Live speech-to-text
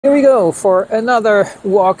Here we go for another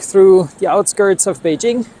walk through the outskirts of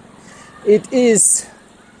Beijing. It is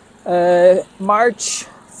March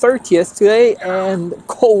 30th today and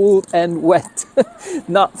cold and wet.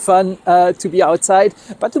 Not fun to be outside.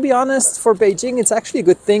 But to be honest, for Beijing, it's actually a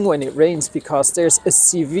good thing when it rains because there's a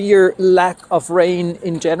severe lack of rain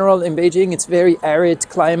in general in Beijing. It's very arid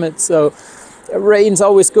climate, so rain's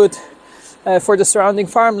always good for the surrounding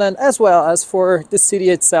farmland as well as for the city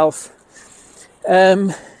itself.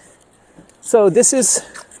 So this is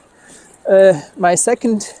my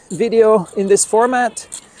second video in this format.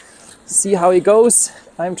 See how it goes.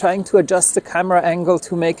 I'm trying to adjust the camera angle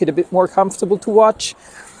to make it a bit more comfortable to watch.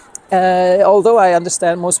 Although I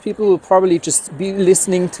understand most people will probably just be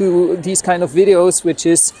listening to these kind of videos, which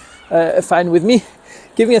is fine with me.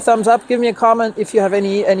 Give me a thumbs up, give me a comment if you have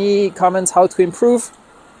any comments how to improve.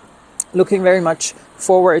 Looking very much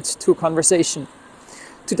forward to conversation.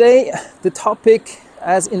 Today, the topic,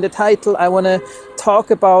 as in the title, I want to talk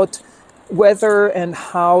about whether and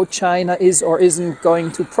how China is or isn't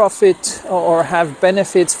going to profit or have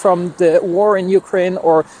benefits from the war in Ukraine,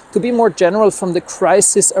 or to be more general, from the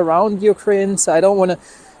crisis around Ukraine. So I don't want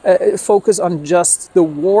to focus on just the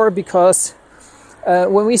war, because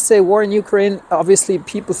when we say war in Ukraine, obviously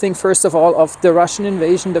people think first of all of the Russian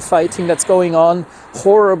invasion, the fighting that's going on,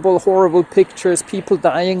 horrible pictures, people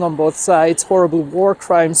dying on both sides, horrible war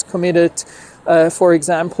crimes committed, for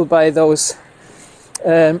example, by those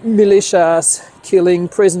militias killing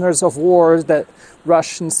prisoners of war, that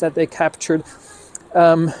Russians that they captured.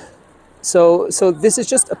 So this is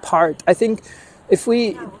just a part. I think if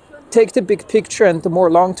we take the big picture and the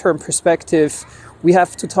more long-term perspective, we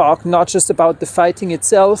have to talk not just about the fighting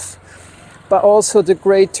itself, but also the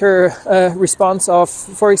greater response of,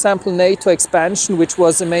 for example, NATO expansion, which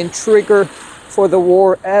was the main trigger for the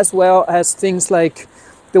war, as well as things like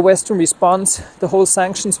the Western response, the whole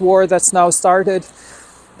sanctions war that's now started,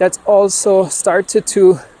 that's also started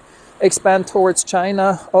to expand towards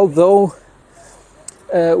China. Although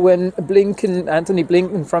when Anthony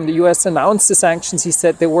Blinken from the US announced the sanctions, he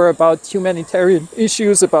said they were about humanitarian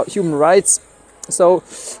issues, about human rights. So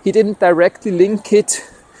he didn't directly link it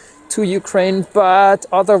to Ukraine, but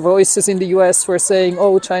other voices in the US were saying,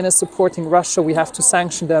 oh, China's supporting Russia, we have to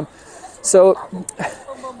sanction them. So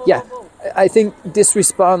yeah, I think this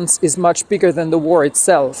response is much bigger than the war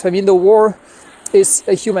itself. I mean, the war is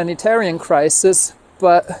a humanitarian crisis,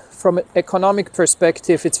 but from an economic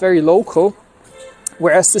perspective, it's very local,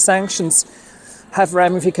 whereas the sanctions have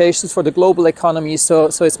ramifications for the global economy, so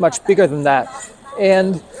it's much bigger than that.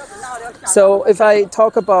 And so if I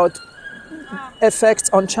talk about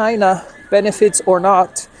effects on China, benefits or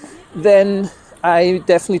not, then I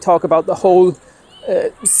definitely talk about the whole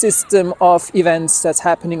system of events that's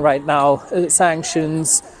happening right now,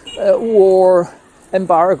 sanctions, war,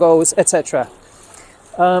 embargoes, etc.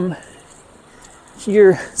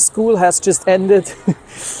 Here, school has just ended.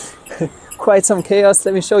 Quite some chaos.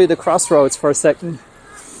 Let me show you the crossroads for a second.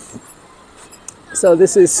 So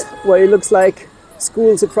this is what it looks like.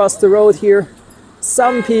 Schools across the road here.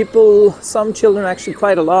 Some people, some children, actually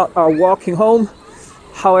quite a lot, are walking home.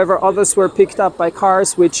 However, others were picked up by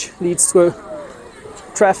cars, which leads to a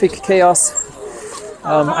traffic chaos.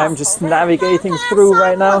 I'm just navigating through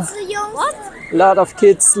right now. A lot of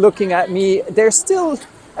kids looking at me. There's still,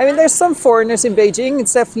 I mean, there's some foreigners in Beijing.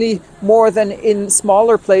 It's definitely more than in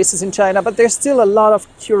smaller places in China, but there's still a lot of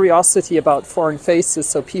curiosity about foreign faces.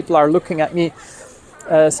 So people are looking at me.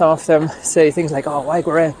 Some of them say things like, oh,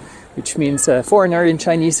 Waigore, which means foreigner in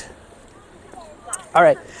Chinese. All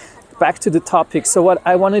right, back to the topic. So what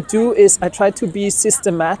I want to do is I try to be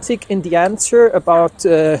systematic in the answer about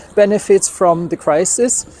benefits from the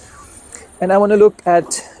crisis. And I want to look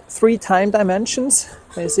at 3 time dimensions,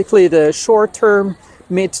 basically the short-term,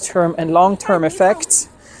 mid-term and long-term effects.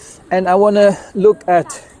 And I want to look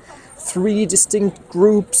at 3 distinct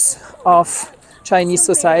groups of Chinese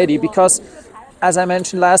society, because as I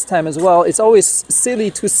mentioned last time as well, it's always silly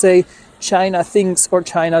to say China thinks or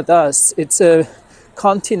China does. It's a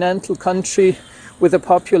continental country with a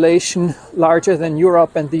population larger than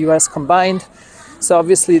Europe and the US combined. So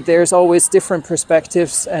obviously there's always different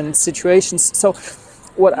perspectives and situations. So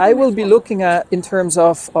what I will be looking at in terms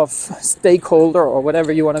of stakeholder, or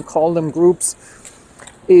whatever you want to call them, groups,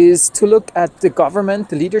 is to look at the government,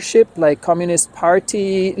 the leadership, like Communist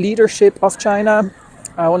Party leadership of China.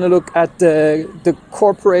 I want to look at the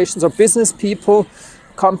corporations or business people,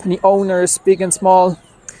 company owners, big and small,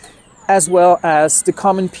 as well as the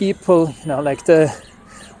common people, you know, like the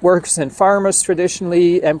workers and farmers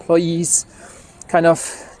traditionally, employees, kind of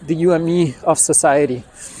the you and me of society.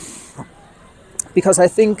 Because I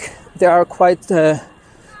think there are quite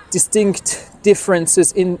distinct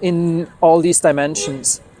differences in all these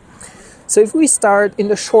dimensions. So if we start in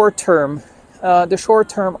the short term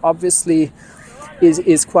obviously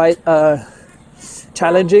is quite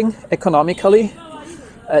challenging economically.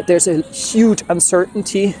 There's a huge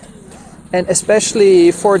uncertainty, and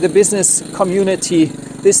especially for the business community,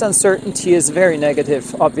 this uncertainty is very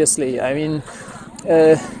negative, obviously. I mean,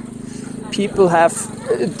 people have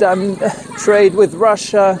done trade with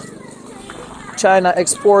Russia. China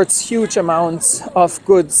exports huge amounts of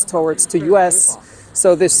goods towards the US.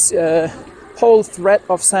 So this whole threat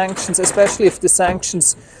of sanctions, especially if the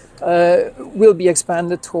sanctions will be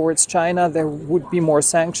expanded towards China, there would be more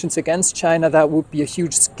sanctions against China. That would be a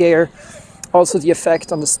huge scare. Also the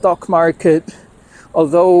effect on the stock market.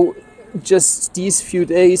 Although just these few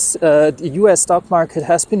days, the US stock market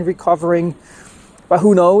has been recovering, but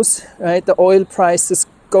who knows, right? The oil price is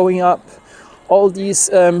going up. All these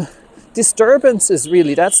disturbances,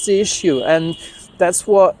 really, that's the issue. And that's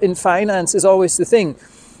what in finance is always the thing.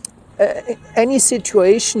 Any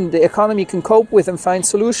situation the economy can cope with and find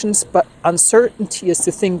solutions, but uncertainty is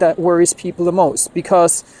the thing that worries people the most,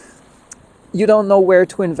 because you don't know where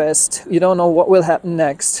to invest. You don't know what will happen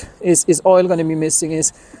next. Is oil going to be missing?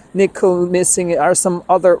 Is nickel missing? Are some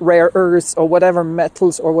other rare earths or whatever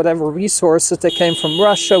metals or whatever resources that came from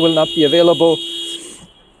Russia will not be available?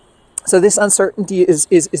 So this uncertainty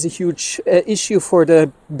is a huge issue for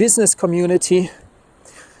the business community,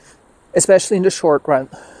 especially in the short run.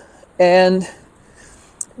 And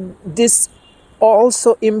this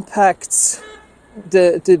also impacts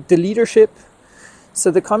the leadership. So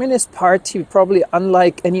the Communist Party, probably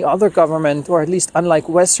unlike any other government, or at least unlike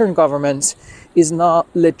Western governments, is not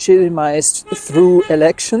legitimized through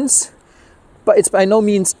elections. But it's by no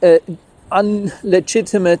means an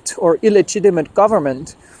unlegitimate or illegitimate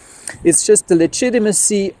government. It's just the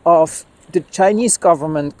legitimacy of the Chinese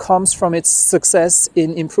government comes from its success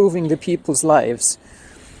in improving the people's lives.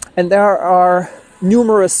 And there are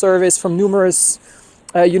numerous surveys from numerous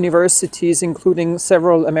universities, including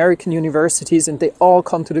several American universities, and they all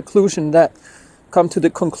come to the conclusion that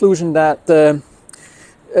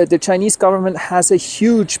the Chinese government has a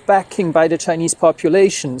huge backing by the Chinese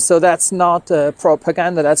population. So that's not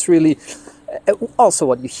propaganda. That's really also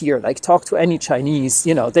what you hear. Like, talk to any Chinese,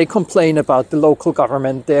 they complain about the local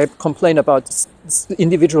government. They complain about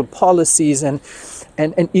individual policies and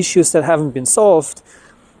issues that haven't been solved.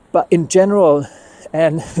 But in general,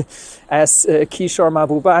 and as Kishore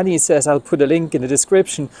Mahbubani says, I'll put a link in the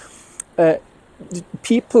description,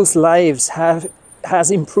 people's lives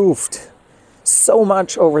has improved so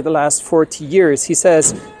much over the last 40 years. He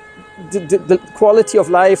says the quality of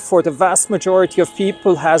life for the vast majority of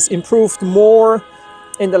people has improved more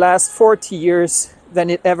in the last 40 years than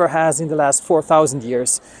it ever has in the last 4,000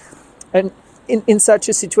 years. And in such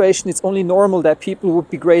a situation, it's only normal that people would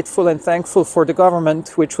be grateful and thankful for the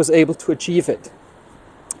government which was able to achieve it.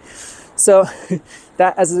 So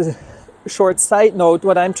that, as a short side note,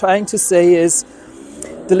 what I'm trying to say is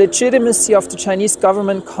the legitimacy of the Chinese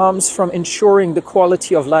government comes from ensuring the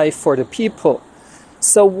quality of life for the people.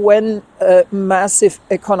 So when massive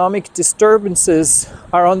economic disturbances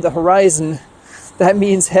are on the horizon, that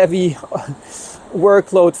means heavy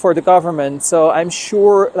workload for the government. So I'm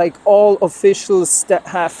sure, like, all officials that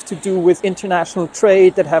have to do with international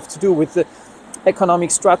trade, that have to do with the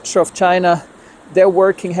economic structure of China, they're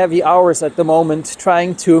working heavy hours at the moment,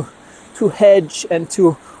 trying to hedge and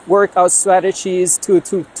to work out strategies to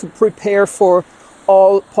prepare for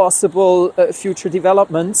all possible future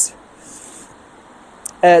developments.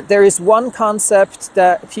 There is one concept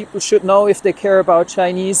that people should know if they care about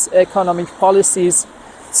Chinese economic policies.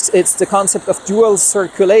 It's the concept of dual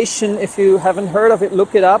circulation. If you haven't heard of it,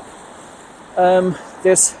 look it up.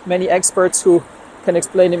 There's many experts who can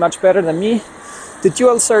explain it much better than me. The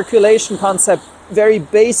dual circulation concept very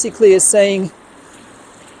basically is saying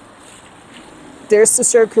there's the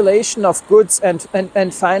circulation of goods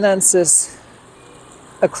and finances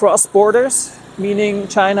across borders, meaning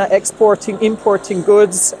China exporting, importing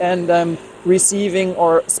goods and receiving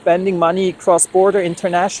or spending money cross-border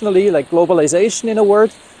internationally, like globalization in a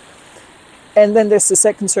word. And then there's the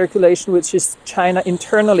second circulation, which is China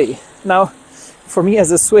internally. Now, for me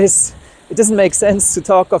as a Swiss, it doesn't make sense to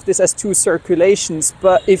talk of this as two circulations,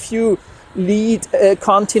 but if you lead a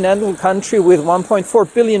continental country with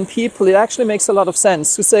 1.4 billion people, it actually makes a lot of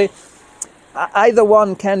sense to say either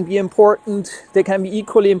one can be important, they can be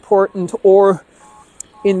equally important, or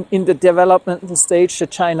in the developmental stage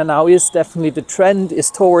that China now is, definitely the trend is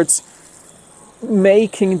towards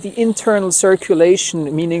making the internal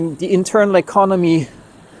circulation, meaning the internal economy,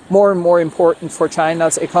 more and more important for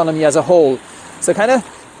China's economy as a whole. So kind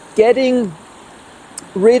of getting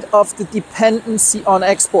rid of the dependency on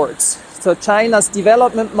exports. So China's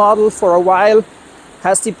development model for a while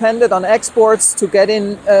has depended on exports to get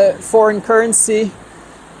in foreign currency,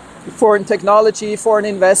 foreign technology, foreign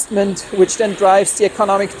investment, which then drives the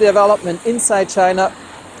economic development inside China.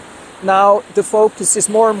 Now the focus is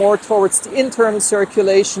more and more towards the internal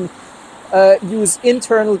circulation, use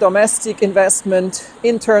internal domestic investment,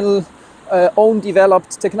 internal own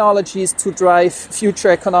developed technologies to drive future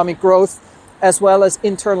economic growth, as well as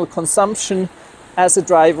internal consumption as a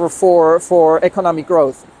driver for economic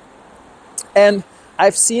growth. And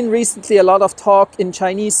I've seen recently a lot of talk in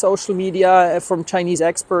Chinese social media from Chinese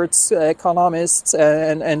experts, economists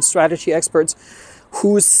and strategy experts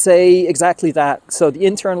who say exactly that. So the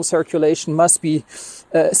internal circulation must be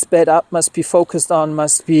sped up, must be focused on,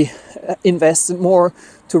 must be invested more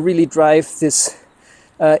to really drive this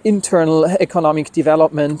internal economic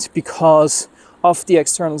development because of the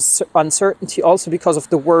external uncertainty, also because of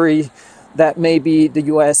the worry that maybe the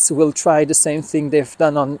US will try the same thing they've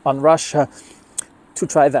done on Russia, to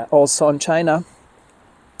try that also on China.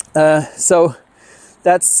 So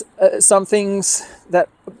that's some things that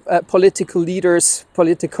political leaders,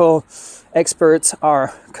 political experts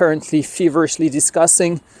are currently feverishly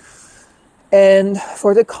discussing. And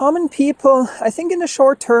for the common people, I think in the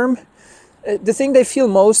short term, the thing they feel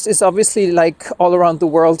most is obviously, like all around the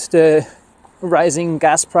world, the rising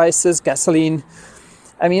gas prices, gasoline.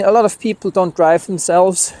 I mean, a lot of people don't drive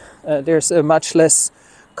themselves. There's a much less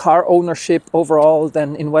car ownership overall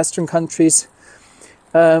than in Western countries.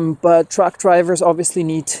 But truck drivers obviously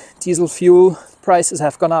need diesel fuel. Prices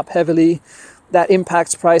have gone up heavily. That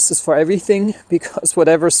impacts prices for everything because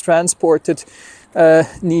whatever's transported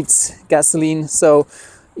needs gasoline. So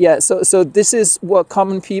yeah, so this is what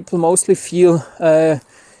common people mostly feel,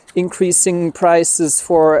 increasing prices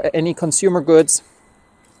for any consumer goods.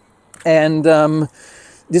 And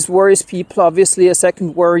this worries people. Obviously, a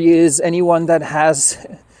second worry is anyone that has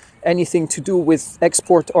anything to do with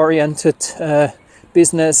export-oriented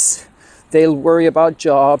business. They'll worry about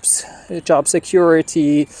jobs, job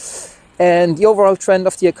security, and the overall trend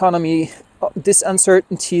of the economy. This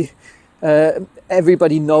uncertainty,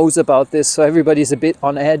 everybody knows about this, so everybody's a bit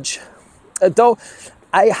on edge. Though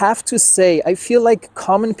I have to say, I feel like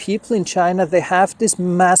common people in China, they have this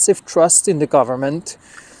massive trust in the government.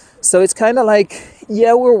 So it's kind of like,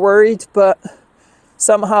 yeah, we're worried, but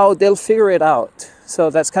somehow they'll figure it out. So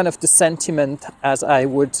that's kind of the sentiment as I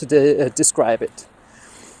would describe it.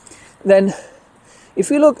 Then, if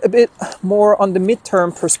we look a bit more on the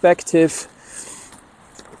midterm perspective,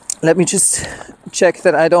 let me just check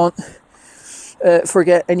that I don't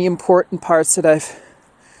forget any important parts that I've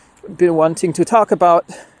been wanting to talk about.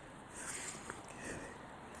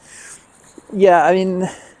 Yeah, I mean,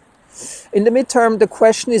 in the midterm, the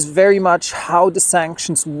question is very much how the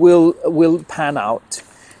sanctions will pan out.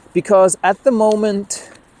 Because at the moment,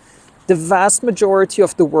 the vast majority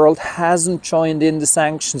of the world hasn't joined in the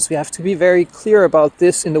sanctions. We have to be very clear about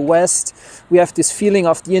this. In the West, we have this feeling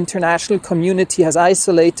of the international community has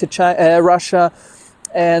isolated Russia,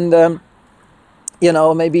 and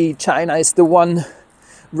maybe China is the one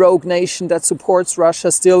rogue nation that supports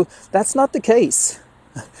Russia still. That's not the case.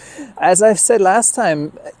 As I've said last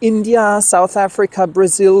time, India, South Africa,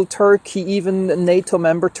 Brazil, Turkey, even NATO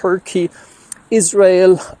member Turkey,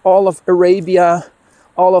 Israel, all of Arabia,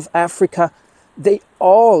 all of Africa, they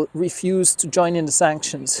all refuse to join in the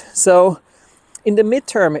sanctions. So in the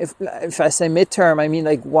midterm, if I say midterm, I mean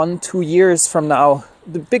like 1-2 years from now,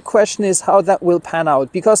 the big question is how that will pan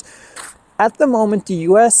out. Because at the moment, the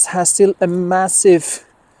US has still a massive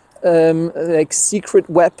secret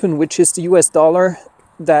weapon, which is the US dollar.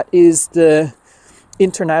 That is the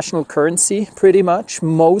international currency, pretty much.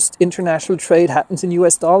 Most international trade happens in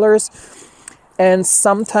US dollars. And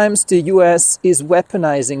sometimes the US is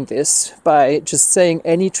weaponizing this by just saying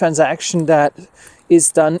any transaction that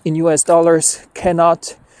is done in US dollars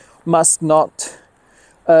must not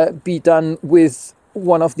be done with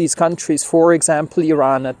one of these countries. For example,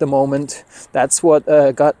 Iran at the moment. That's what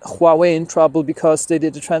got Huawei in trouble, because they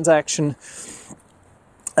did a transaction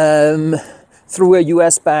through a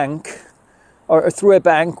US bank, or through a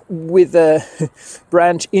bank with a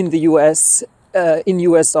branch in the US, in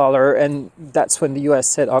US dollar, and that's when the US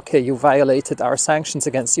said, okay, you violated our sanctions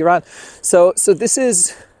against Iran. So this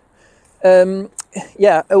is a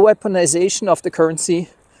weaponization of the currency,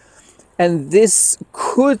 and this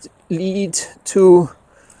could lead to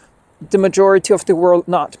the majority of the world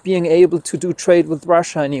not being able to do trade with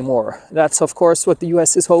Russia anymore. That's of course what the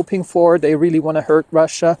US is hoping for. They really want to hurt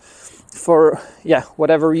Russia. for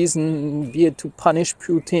whatever reason, be it to punish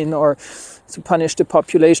Putin or to punish the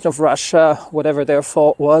population of Russia, whatever their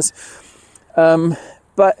fault was.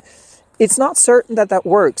 But it's not certain that that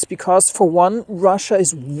works, because for one, Russia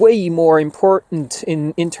is way more important in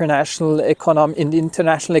the international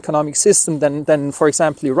economic system than for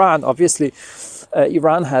example, Iran. Obviously,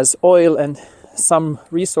 Iran has oil and some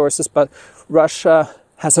resources, but Russia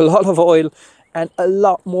has a lot of oil and a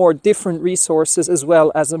lot more different resources, as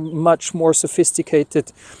well as a much more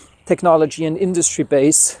sophisticated technology and industry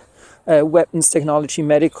base. Weapons technology,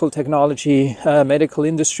 medical technology, medical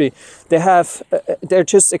industry. They're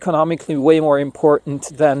just economically way more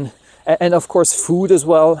important than, and of course food as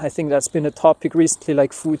well. I think that's been a topic recently,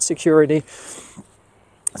 like food security.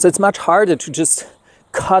 So it's much harder to just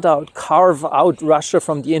carve out Russia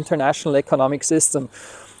from the international economic system.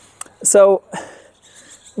 So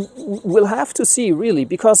we'll have to see, really,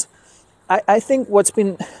 because I think what's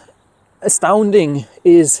been astounding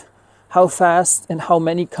is how fast and how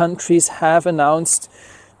many countries have announced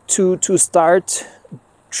to start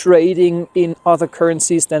trading in other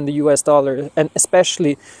currencies than the US dollar, and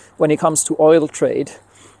especially when it comes to oil trade.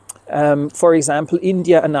 For example,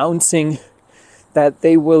 India announcing that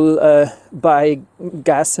they will buy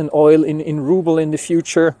gas and oil in ruble in the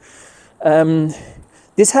future.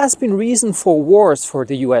 This has been reason for wars for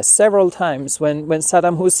the US several times. When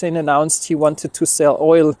Saddam Hussein announced he wanted to sell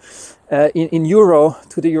oil in euro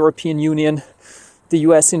to the European Union, the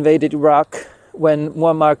US invaded Iraq. When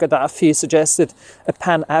Muammar Gaddafi suggested a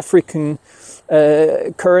Pan-African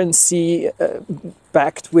currency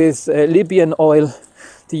backed with Libyan oil,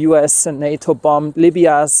 the US and NATO bombed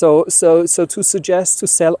Libya. So to suggest to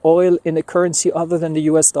sell oil in a currency other than the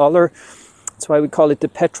US dollar, that's why we call it the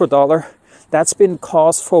petrodollar, that's been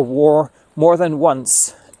cause for war more than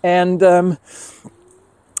once. And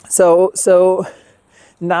so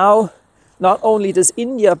now, not only does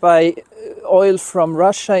India buy oil from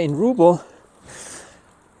Russia in ruble,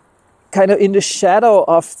 kind of in the shadow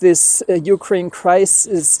of this Ukraine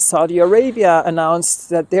crisis, Saudi Arabia announced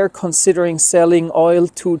that they're considering selling oil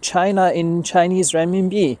to China in Chinese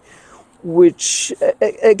renminbi, which,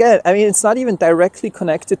 again, I mean, it's not even directly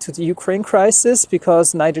connected to the Ukraine crisis,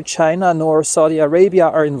 because neither China nor Saudi Arabia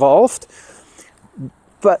are involved.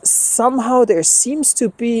 But somehow there seems to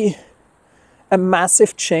be a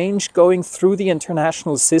massive change going through the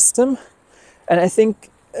international system. And I think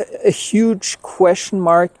a huge question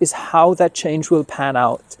mark is how that change will pan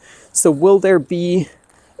out. So will there be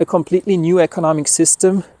a completely new economic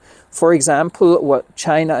system? For example, what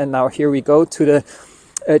China, and now here we go to the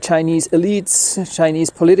Chinese elites, Chinese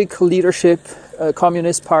political leadership,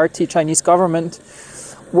 Communist Party, Chinese government.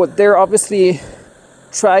 What they're obviously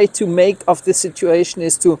try to make of the situation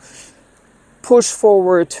is to push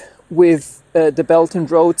forward with the Belt and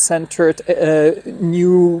Road centered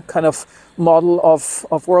new kind of model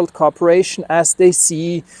of world cooperation, as they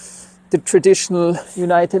see the traditional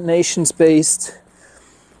United Nations based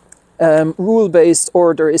rule-based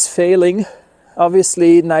order is failing.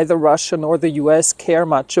 Obviously, neither Russia nor the US care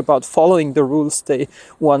much about following the rules they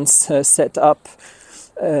once set up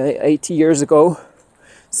 80 years ago.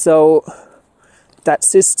 So that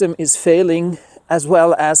system is failing, as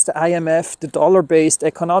well as the IMF, the dollar-based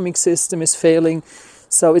economic system, is failing.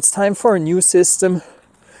 So it's time for a new system.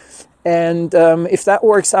 And if that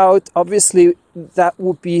works out, obviously that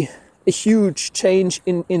would be a huge change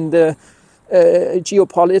in the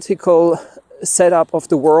geopolitical setup of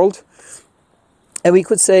the world. And we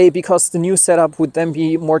could say, because the new setup would then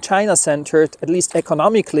be more China-centered, at least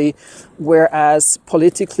economically, whereas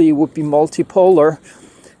politically would be multipolar,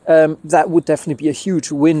 that would definitely be a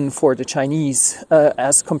huge win for the Chinese,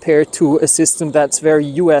 as compared to a system that's very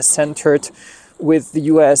US-centered, with the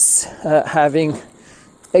US having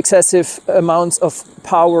excessive amounts of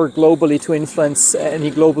power globally to influence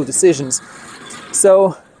any global decisions.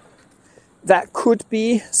 So that could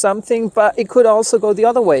be something, but it could also go the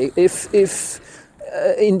other way. If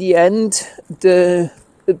in the end the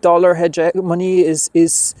dollar hegemony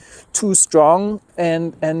is too strong,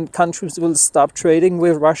 and countries will stop trading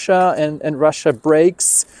with Russia, and Russia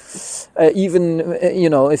breaks, even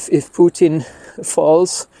if Putin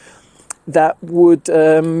falls, that would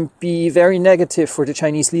be very negative for the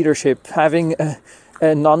Chinese leadership. Having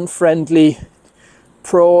a non-friendly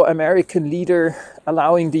pro-American leader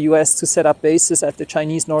allowing the US to set up bases at the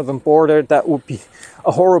Chinese northern border, that would be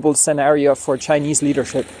a horrible scenario for Chinese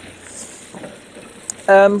leadership.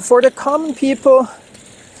 For the common people,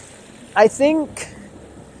 I think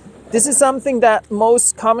this is something that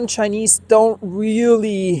most common Chinese don't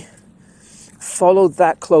really follow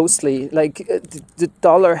that closely. Like the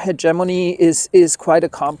dollar hegemony is quite a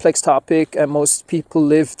complex topic, and most people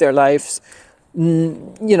live their lives,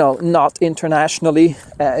 not internationally.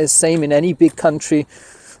 Same in any big country.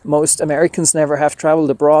 Most Americans never have traveled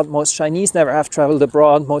abroad. Most Chinese never have traveled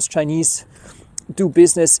abroad. Most Chinese do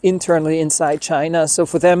business internally inside China. So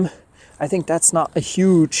for them, I think that's not a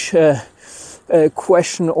huge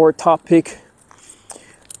question or topic.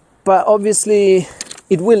 But obviously,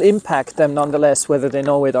 it will impact them nonetheless, whether they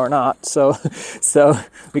know it or not. So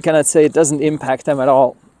we cannot say it doesn't impact them at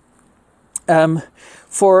all.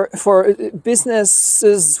 For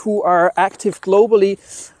businesses who are active globally,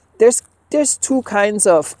 there's two kinds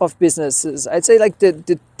of businesses. I'd say like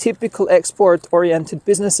the typical export-oriented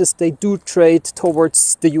businesses, they do trade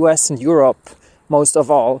towards the US and Europe most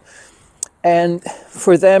of all. And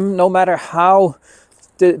for them, no matter how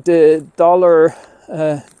the dollar,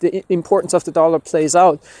 the importance of the dollar plays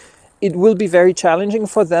out, it will be very challenging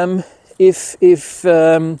for them if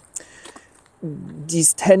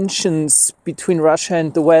these tensions between Russia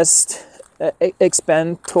and the West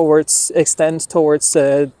extend towards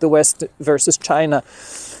the West versus China.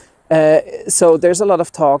 So there's a lot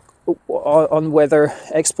of talk on whether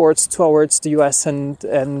exports towards the US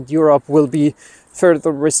and Europe will be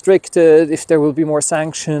further restricted, if there will be more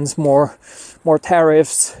sanctions, more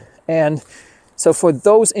tariffs. And so for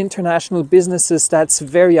those international businesses, that's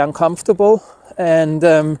very uncomfortable. And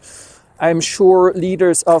I'm sure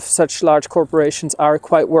leaders of such large corporations are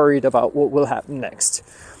quite worried about what will happen next.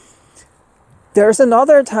 There's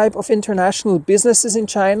another type of international businesses in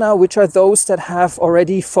China, which are those that have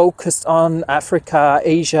already focused on Africa,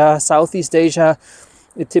 Asia, Southeast Asia,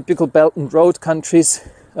 the typical Belt and Road countries.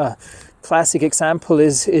 Classic example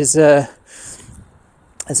is a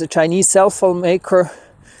Chinese cell phone maker.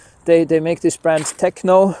 They make this brand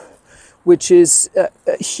Techno, which is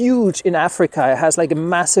huge in Africa. It has like a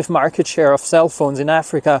massive market share of cell phones in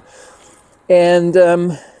Africa. And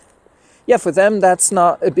for them, that's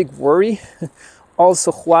not a big worry.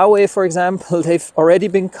 Also, Huawei, for example, they've already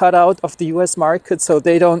been cut out of the US market, so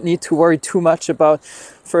they don't need to worry too much about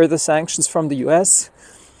further sanctions from the US.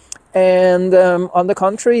 And on the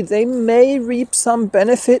contrary, they may reap some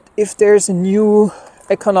benefit if there's a new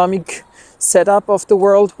economic setup of the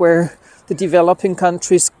world where the developing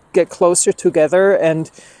countries get closer together and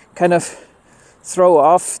kind of throw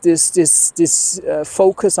off this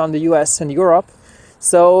focus on the US and Europe.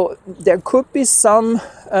 So there could be some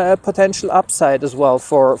potential upside as well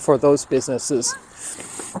for those businesses.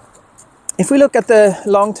 If we look at the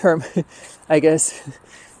long term, I guess,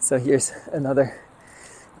 so here's another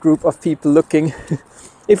group of people looking.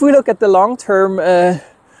 If we look at the long term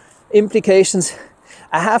implications,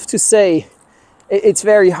 I have to say it's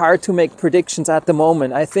very hard to make predictions at the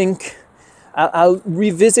moment. I think I'll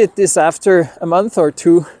revisit this after a month or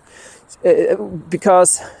two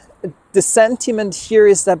because the sentiment here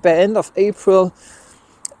is that by end of April,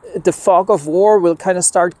 the fog of war will kind of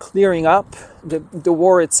start clearing up. The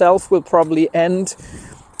war itself will probably end,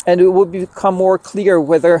 and it will become more clear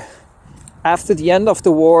whether after the end of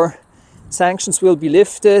the war, sanctions will be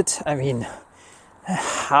lifted. I mean,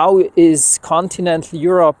 how is continental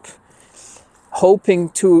Europe hoping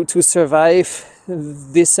to survive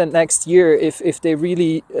this and next year if they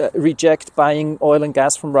really reject buying oil and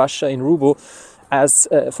gas from Russia in ruble? As,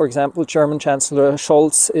 for example, German Chancellor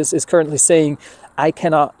Scholz is currently saying, I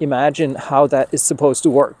cannot imagine how that is supposed to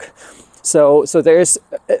work. So there's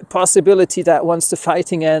a possibility that once the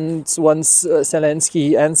fighting ends, once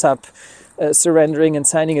Zelensky ends up surrendering and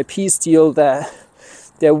signing a peace deal, that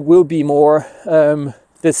there will be more,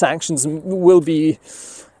 the sanctions will be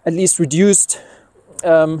at least reduced.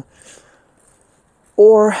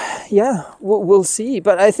 We'll see.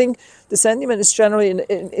 But I think the sentiment is generally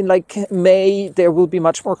in like May, there will be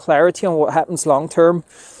much more clarity on what happens long term.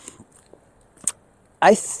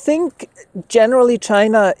 I think generally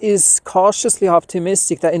China is cautiously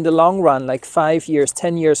optimistic that in the long run, like 5 years,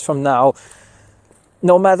 10 years from now,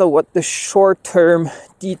 no matter what the short-term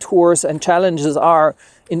detours and challenges are,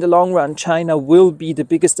 in the long run, China will be the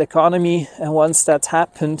biggest economy. And once that's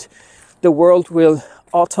happened, the world will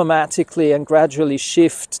automatically and gradually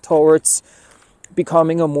shift towards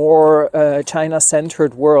becoming a more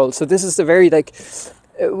China-centered world. So this is a very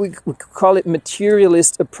we call it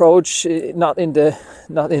materialist approach, not in the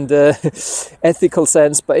ethical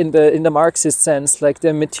sense, but in the Marxist sense, like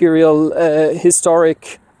the material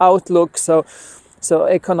historic outlook. So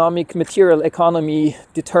material economy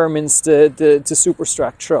determines the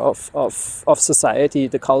superstructure of society,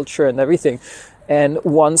 the culture and everything. And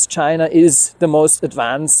once China is the most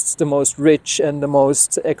advanced, the most rich and the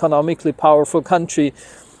most economically powerful country,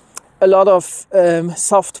 a lot of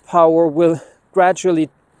soft power will gradually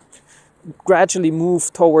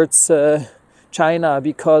move towards China,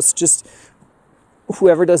 because just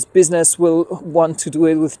whoever does business will want to do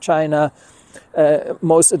it with China.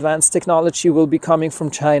 Most advanced technology will be coming from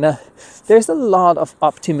China. There's a lot of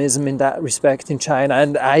optimism in that respect in China,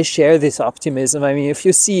 and I share this optimism. I mean, if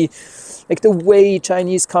you see like the way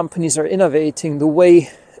Chinese companies are innovating, the way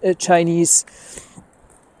Chinese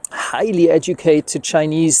highly educated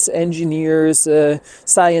Chinese engineers,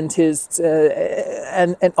 scientists,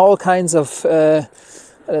 and all kinds of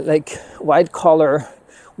like white collar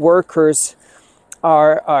workers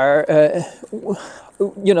are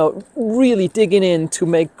really digging in to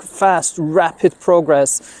make fast, rapid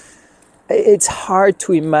progress. It's hard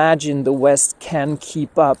to imagine the West can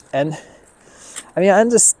keep up. And I mean, I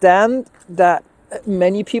understand that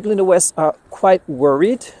many people in the West are quite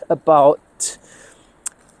worried about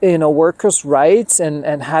workers' rights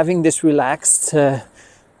and having this relaxed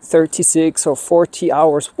 36 or 40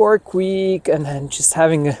 hours work week, and just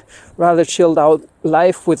having a rather chilled out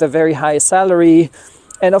life with a very high salary.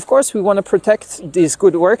 And of course, we want to protect these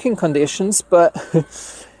good working conditions, but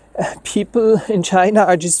people in China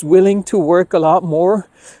are just willing to work a lot more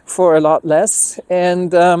for a lot less.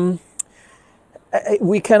 And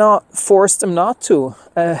we cannot force them not to.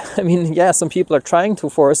 I mean, yeah, some people are trying to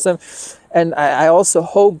force them. And I also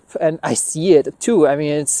hope, and I see it too. I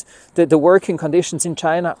mean, it's the working conditions in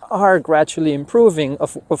China are gradually improving,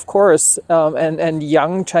 of course. And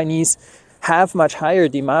young Chinese have much higher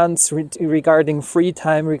demands regarding free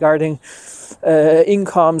time, regarding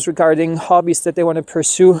incomes, regarding hobbies that they want to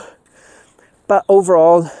pursue. But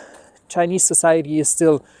overall, Chinese society is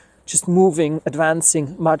still just moving,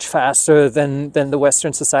 advancing much faster than the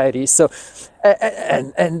Western society. So,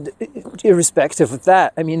 and irrespective of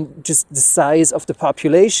that, I mean, just the size of the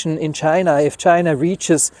population in China, if China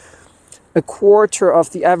reaches a quarter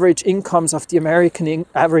of the average incomes of the American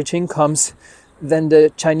average incomes, then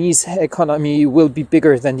the Chinese economy will be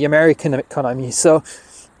bigger than the American economy. So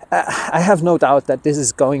I have no doubt that this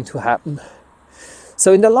is going to happen.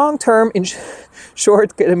 So in the long term, in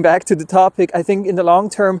short, getting back to the topic, I think in the long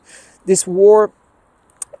term, this war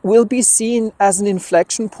will be seen as an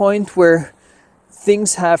inflection point where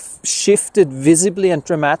things have shifted visibly and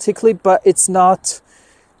dramatically, but it's not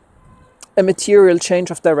a material change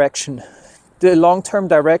of direction. The long-term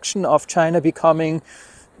direction of China becoming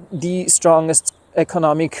the strongest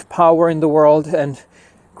economic power in the world and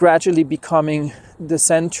gradually becoming the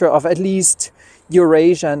center of at least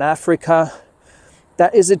Eurasia and Africa,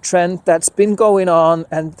 that is a trend that's been going on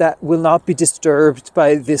and that will not be disturbed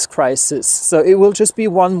by this crisis. So it will just be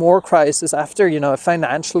one more crisis after, a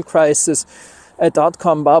financial crisis, a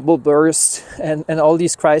dot-com bubble burst, and all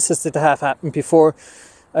these crises that have happened before,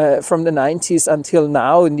 from the 90s until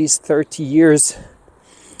now. In these 30 years,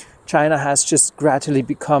 China has just gradually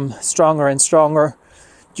become stronger and stronger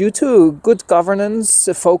due to good governance,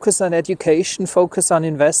 a focus on education, focus on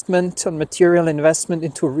investment, on material investment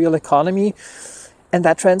into a real economy. And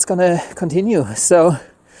that trend's going to continue. So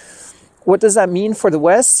what does that mean for the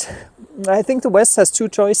West? I think the West has two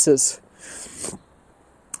choices.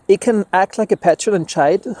 It can act like a petulant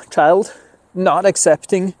child, not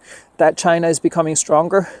accepting that China is becoming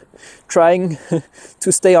stronger, trying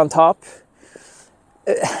to stay on top.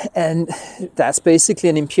 And that's basically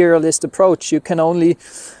an imperialist approach. You can only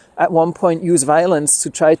at one point use violence to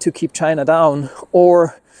try to keep China down,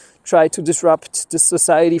 or try to disrupt the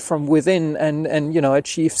society from within and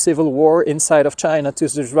achieve civil war inside of China to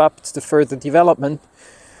disrupt the further development.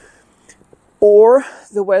 Or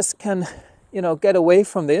the West can, get away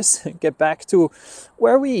from this and get back to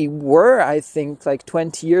where we were, I think, like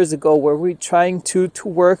 20 years ago, where we're trying to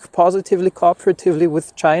work positively, cooperatively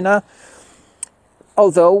with China.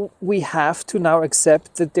 Although we have to now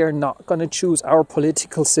accept that they're not going to choose our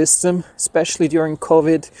political system, especially during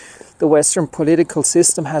COVID. The Western political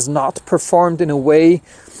system has not performed in a way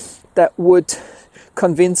that would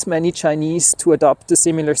convince many Chinese to adopt a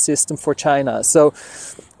similar system for China. So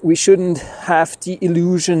we shouldn't have the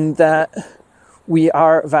illusion that we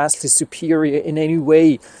are vastly superior in any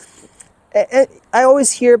way. I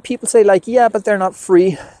always hear people say yeah, but they're not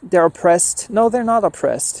free, they're oppressed. No, they're not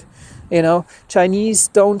oppressed. Chinese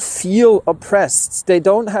don't feel oppressed. They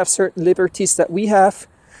don't have certain liberties that we have.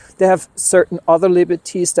 They have certain other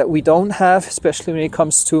liberties that we don't have, especially when it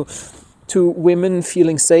comes to women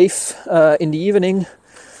feeling safe in the evening.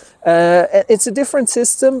 It's a different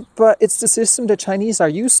system, but it's the system that Chinese are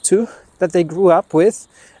used to, that they grew up with,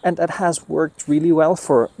 and that has worked really well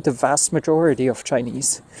for the vast majority of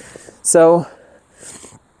Chinese. So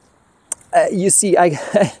you see,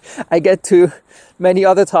 I get to many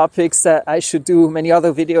other topics that I should do many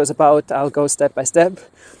other videos about. I'll go step by step.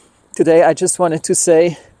 Today, I just wanted to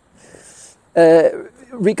say,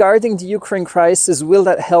 regarding the Ukraine crisis, will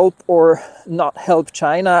that help or not help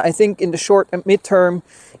China? I think in the short and midterm,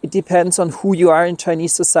 it depends on who you are in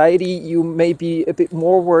Chinese society. You may be a bit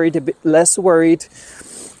more worried, a bit less worried.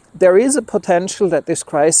 There is a potential that this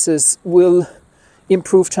crisis will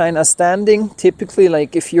improve China's standing. Typically,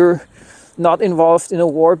 like if you're not involved in a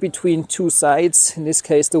war between two sides, in this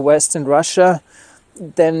case the West and Russia,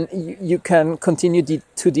 then you can continue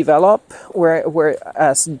to develop,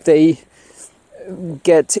 whereas they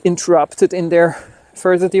get interrupted in their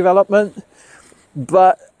further development.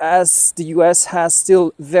 But as the US has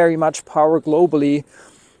still very much power globally,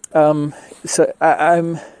 so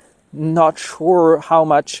I'm not sure how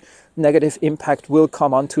much negative impact will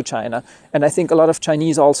come onto China. And I think a lot of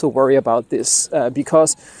Chinese also worry about this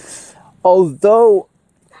because although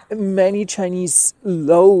many Chinese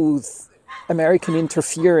loathe American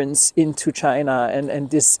interference into China and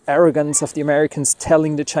this arrogance of the Americans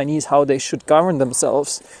telling the Chinese how they should govern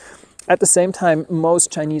themselves, at the same time,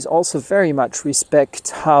 most Chinese also very much respect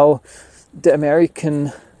how the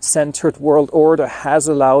American-centered world order has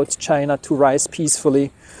allowed China to rise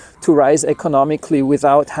peacefully, to rise economically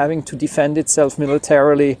without having to defend itself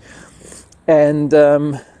militarily. And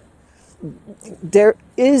there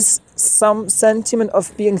is some sentiment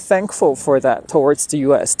of being thankful for that towards the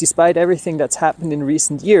US. Despite everything that's happened in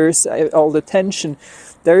recent years, all the tension,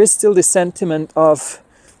 there is still the sentiment of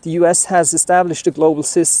the US has established a global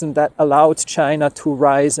system that allowed China to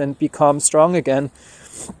rise and become strong again,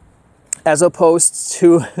 as opposed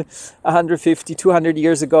to 150, 200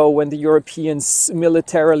 years ago when the Europeans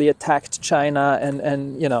militarily attacked China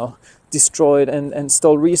and you know, destroyed and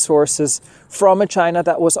stole resources from a China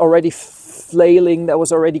that was already flailing, that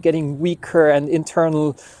was already getting weaker, and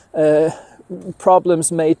internal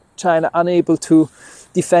problems made China unable to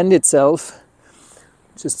defend itself.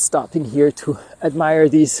 Just stopping here to admire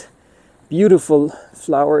these beautiful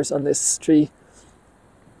flowers on this tree.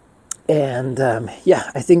 And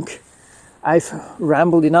yeah, I think I've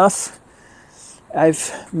rambled enough.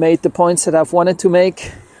 I've made the points that I've wanted to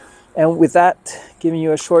make. And with that, giving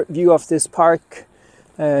you a short view of this park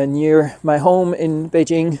near my home in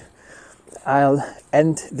Beijing, I'll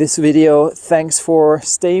end this video. Thanks for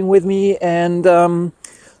staying with me, and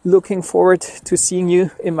looking forward to seeing you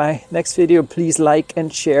in my next video. Please like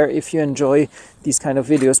and share if you enjoy these kind of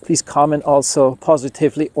videos. Please comment also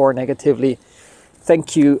positively or negatively.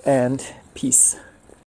 Thank you and peace.